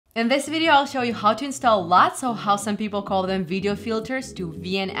In this video, I'll show you how to install LUTs, or how some people call them video filters, to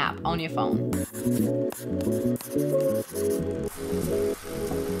VN app on your phone.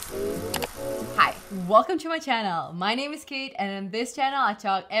 Hi, welcome to my channel. My name is Kate, and in this channel I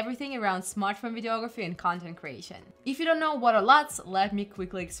talk everything around smartphone videography and content creation. If you don't know what are LUTs, let me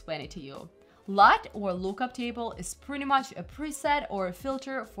quickly explain it to you. LUT, or lookup table, is pretty much a preset or a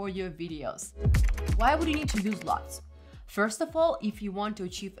filter for your videos. Why would you need to use LUTs? First of all, if you want to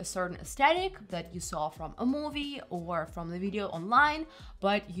achieve a certain aesthetic that you saw from a movie or from the video online,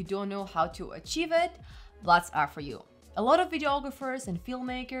 but you don't know how to achieve it, LUTs are for you. A lot of videographers and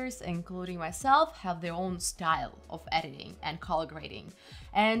filmmakers, including myself, have their own style of editing and color grading.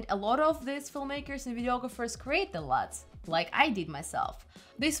 And a lot of these filmmakers and videographers create the LUTs, like I did myself.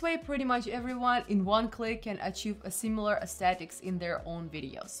 This way, pretty much everyone in one click can achieve a similar aesthetics in their own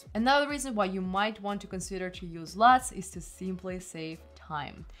videos. Another reason why you might want to consider to use LUTs is to simply save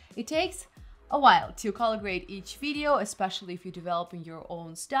time. It takes a while to color grade each video, especially if you're developing your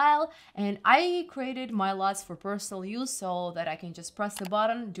own style, and I created my LUTs for personal use so that I can just press the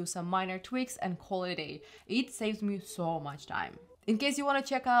button, do some minor tweaks, and call it a day. It saves me so much time. In case you want to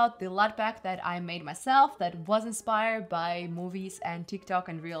check out the LUT pack that I made myself that was inspired by movies and TikTok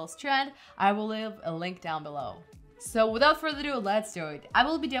and Reels trend, I will leave a link down below. So without further ado, let's do it. I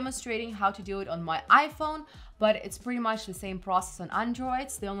will be demonstrating how to do it on my iPhone, but it's pretty much the same process on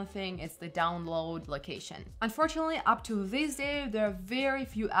Androids. The only thing is the download location. Unfortunately, up to this day, there are very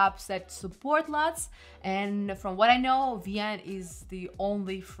few apps that support LUTs, and from what I know, VN is the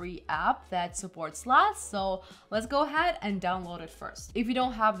only free app that supports LUTs, so let's go ahead and download it first. If you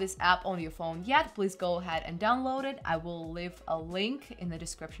don't have this app on your phone yet, please go ahead and download it. I will leave a link in the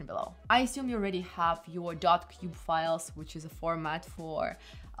description below. I assume you already have your .cube files, which is a format for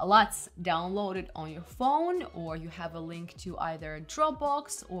LUTs, downloaded on your phone, or you have a link to either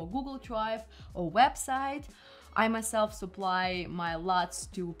Dropbox or Google Drive or website. I myself supply my LUTs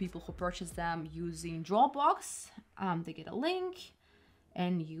to people who purchase them using Dropbox. They get a link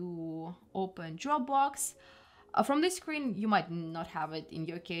and you open Dropbox. From this screen, you might not have it in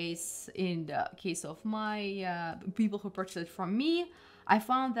your case. In the case of my people who purchase it from me, I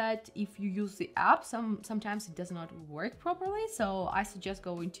found that if you use the app, sometimes it does not work properly. So I suggest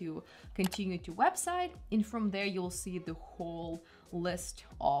going to continue to website, and from there you'll see the whole list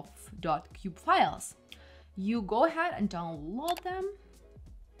of .cube files. You go ahead and download them,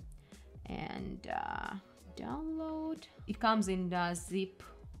 and download. It comes in a zip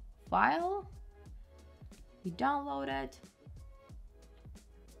file. You download it.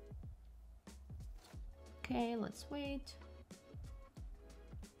 Okay, let's wait.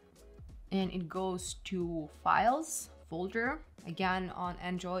 And it goes to files folder. Again, on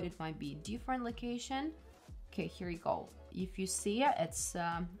Android it might be a different location. Okay, here you go. If you see it, it's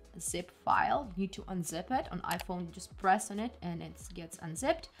a zip file. You need to unzip it. On iPhone, you just press on it and it gets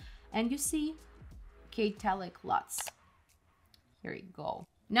unzipped, and you see K-Telic LUTs. Here you go.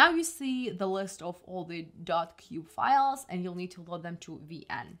 Now you see the list of all the .cube files, and you'll need to load them to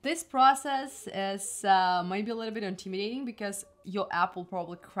VN. This process is might be a little bit intimidating because your app will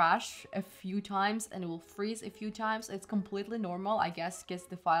probably crash a few times and it will freeze a few times. It's completely normal, I guess, because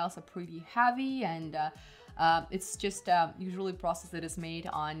the files are pretty heavy, and it's just usually a process that is made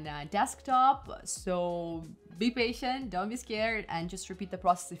on desktop. So be patient, don't be scared, and just repeat the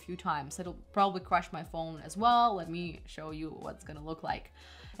process a few times. It'll probably crash my phone as well. Let me show you what it's gonna look like.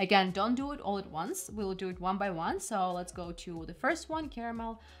 Again, don't do it all at once. We'll do it one by one. So let's go to the first one,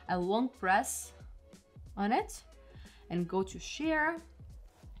 caramel. A long press on it and go to share,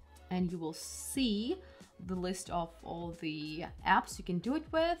 and you will see the list of all the apps you can do it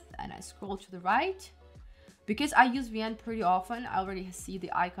with. And I scroll to the right. Because I use VN pretty often, I already see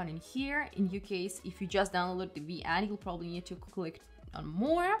the icon in here. In your case, if you just download the VN, you'll probably need to click on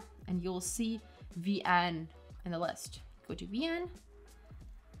more, and you'll see VN in the list. Go to VN,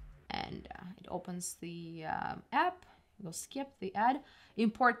 and it opens the app. You'll skip the ad.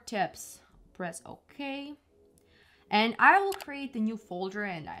 Import tips. Press OK. And I will create the new folder,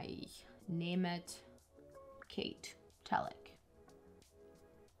 and I name it Kate Telic.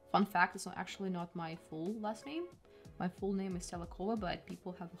 Fun fact, it's actually not my full last name. My full name is Telikova, but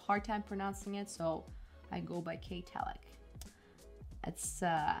people have a hard time pronouncing it, so I go by K-Telic. It's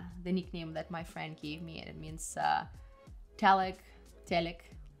the nickname that my friend gave me, and it means Telik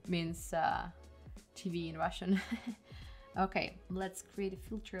means TV in Russian. Okay, let's create a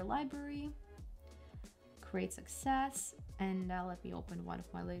filter library. Create success, and let me open one of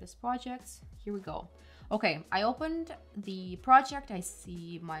my latest projects. Here we go. Okay, I opened the project. I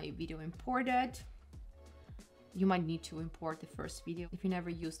see my video imported. you might need to import the first video if you never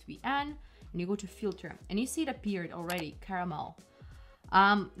used VN, and you go to filter and you see it appeared already, caramel.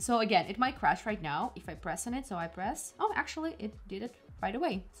 So again, it might crash right now if I press on it. So I press, oh, actually it did it right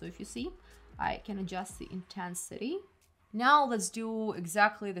away. So if you see, I can adjust the intensity. Now let's do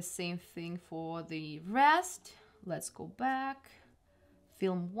exactly the same thing for the rest. Let's go back,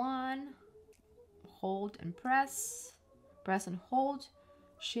 film 1, hold and press and hold,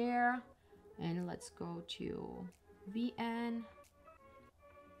 share, and let's go to VN.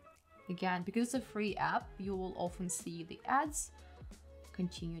 Again, because it's a free app, you will often see the ads.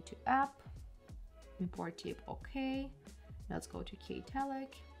 Continue to app, import tip, okay. Let's go to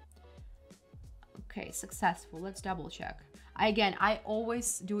KTelec. Okay, successful. Let's double check. I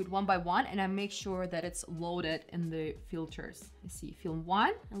always do it one by one, and I make sure that it's loaded in the filters. I see film 1.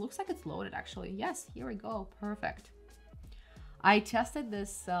 It looks like it's loaded actually. Yes, here we go. Perfect. I tested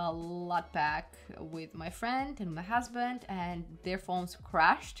this LUT pack with my friend and my husband, and their phones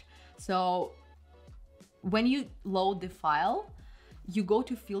crashed. So when you load the file, you go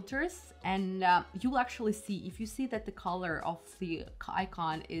to filters, and you will actually see, if you see that the color of the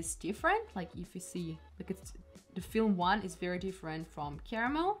icon is different, like if you see, like it's the film 1 is very different from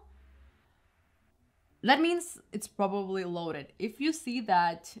caramel, that means it's probably loaded. If you see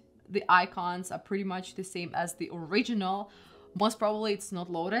that the icons are pretty much the same as the original, most probably it's not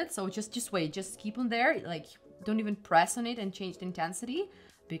loaded. So just wait, just keep them there, like don't even press on it and change the intensity,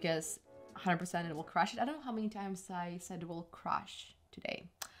 because 100% it will crash it. I don't know how many times I said it will crash today.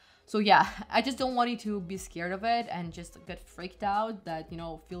 So yeah, I just don't want you to be scared of it and just get freaked out that, you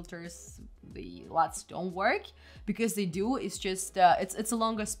know, filters, the LUTs don't work, because they do. It's just it's the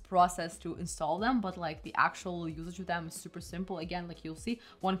longest process to install them, but like the actual usage of them is super simple. Again, like you'll see,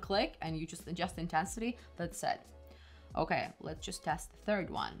 one click and you just adjust the intensity. That's it. Okay, let's just test the third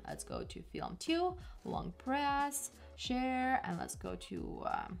one. Let's go to film 2, long press, share, and let's go to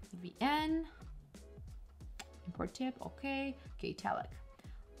VN, import tip, okay, KTelec.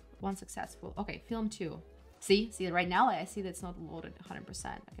 One successful. Okay, film 2. See right now I see that it's not loaded 100%.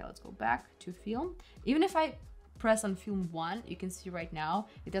 Okay, let's go back to film. Even if I press on film 1, you can see right now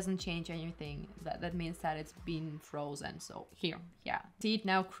it doesn't change anything. That means that it's been frozen. So here, yeah, see, it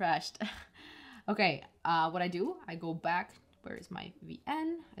now crashed. Okay, what I do, I go back, where is my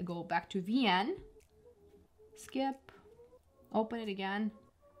VN? I go back to VN, skip, open it again,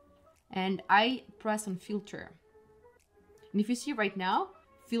 and I press on filter. And if you see right now,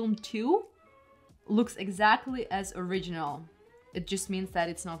 film 2 looks exactly as original. It just means that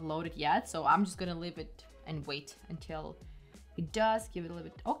it's not loaded yet. So I'm just gonna leave it and wait until it does. Give it a little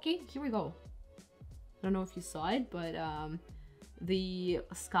bit. Okay, here we go. I don't know if you saw it, but the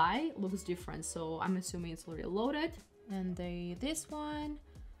sky looks different, so I'm assuming it's already loaded. And this one,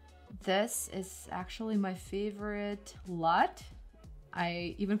 this is actually my favorite LUT.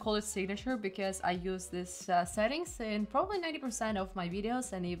 I even call it signature because I use this settings in probably 90% of my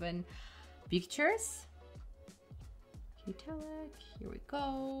videos and even pictures. KTelec, here we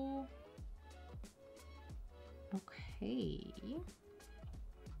go. Okay.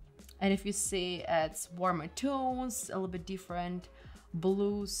 And if you see, it's warmer tones, a little bit different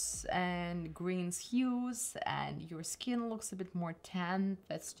blues and greens hues, and your skin looks a bit more tan.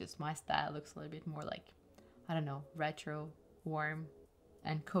 That's just my style. It looks a little bit more like, I don't know, retro, warm,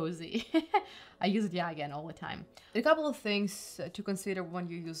 and cozy. I use it, yeah, again, all the time. A couple of things to consider when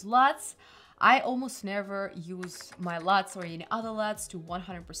you use LUTs. I almost never use my LUTs or any other LUTs to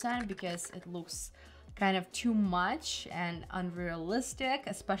 100% because it looks kind of too much and unrealistic,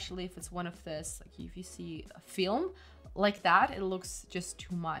 especially if it's one of this, like if you see a film like that, it looks just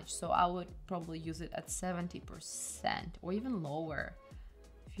too much. So I would probably use it at 70% or even lower.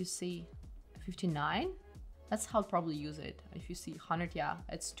 If you see 59, that's how I'll probably use it. If you see 100, yeah,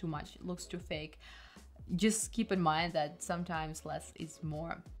 it's too much. It looks too fake. Just keep in mind that sometimes less is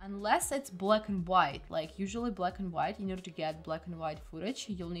more. Unless it's black and white, like usually black and white, in order to get black and white footage,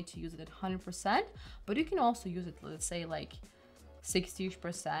 you'll need to use it at 100%, but you can also use it, let's say like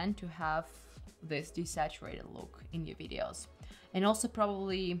 60% to have this desaturated look in your videos. And also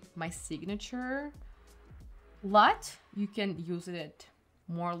probably my signature LUT, you can use it at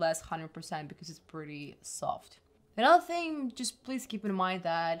more or less 100% because it's pretty soft. Another thing, just please keep in mind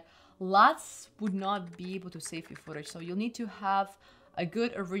that LUTs would not be able to save your footage, so you'll need to have a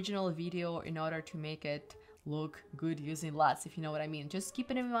good original video in order to make it look good using LUTs, if you know what I mean. Just keep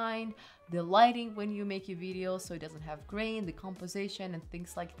it in mind, the lighting when you make your video so it doesn't have grain, the composition and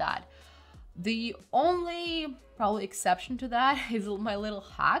things like that. The only probably exception to that is my little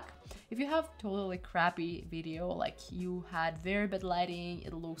hack. If you have totally crappy video, like you had very bad lighting,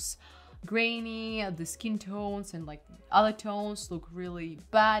 it looks grainy, the skin tones and like other tones look really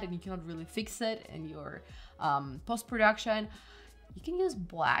bad and you cannot really fix it in your post-production, you can use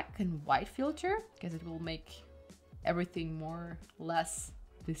black and white filter because it will make everything more or less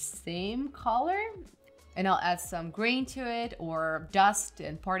the same color. And I'll add some grain to it or dust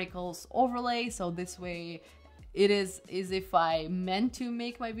and particles overlay, so this way it is as if I meant to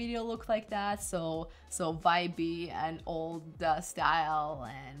make my video look like that, so vibey and old style.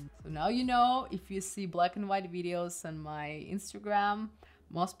 And so now you know, if you see black and white videos on my Instagram,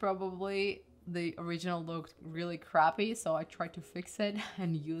 most probably the original looked really crappy, so I tried to fix it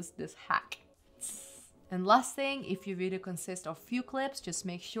and use this hack. And last thing, if your video consists of few clips, just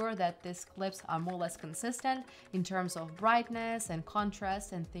make sure that these clips are more or less consistent in terms of brightness and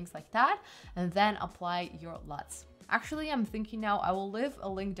contrast and things like that, and then apply your LUTs. Actually, I'm thinking now I will leave a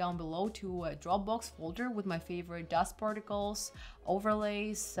link down below to a Dropbox folder with my favorite dust particles,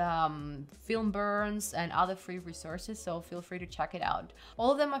 overlays, film burns, and other free resources, so feel free to check it out.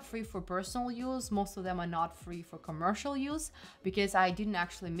 All of them are free for personal use, most of them are not free for commercial use, because I didn't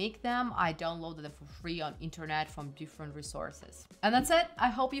actually make them, I downloaded them for free on internet from different resources. And that's it. I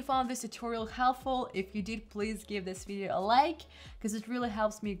hope you found this tutorial helpful. If you did, please give this video a like, because it really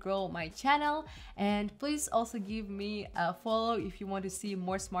helps me grow my channel. And please also give me a follow if you want to see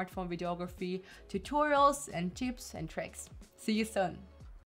more smartphone videography tutorials and tips and tricks. See you soon.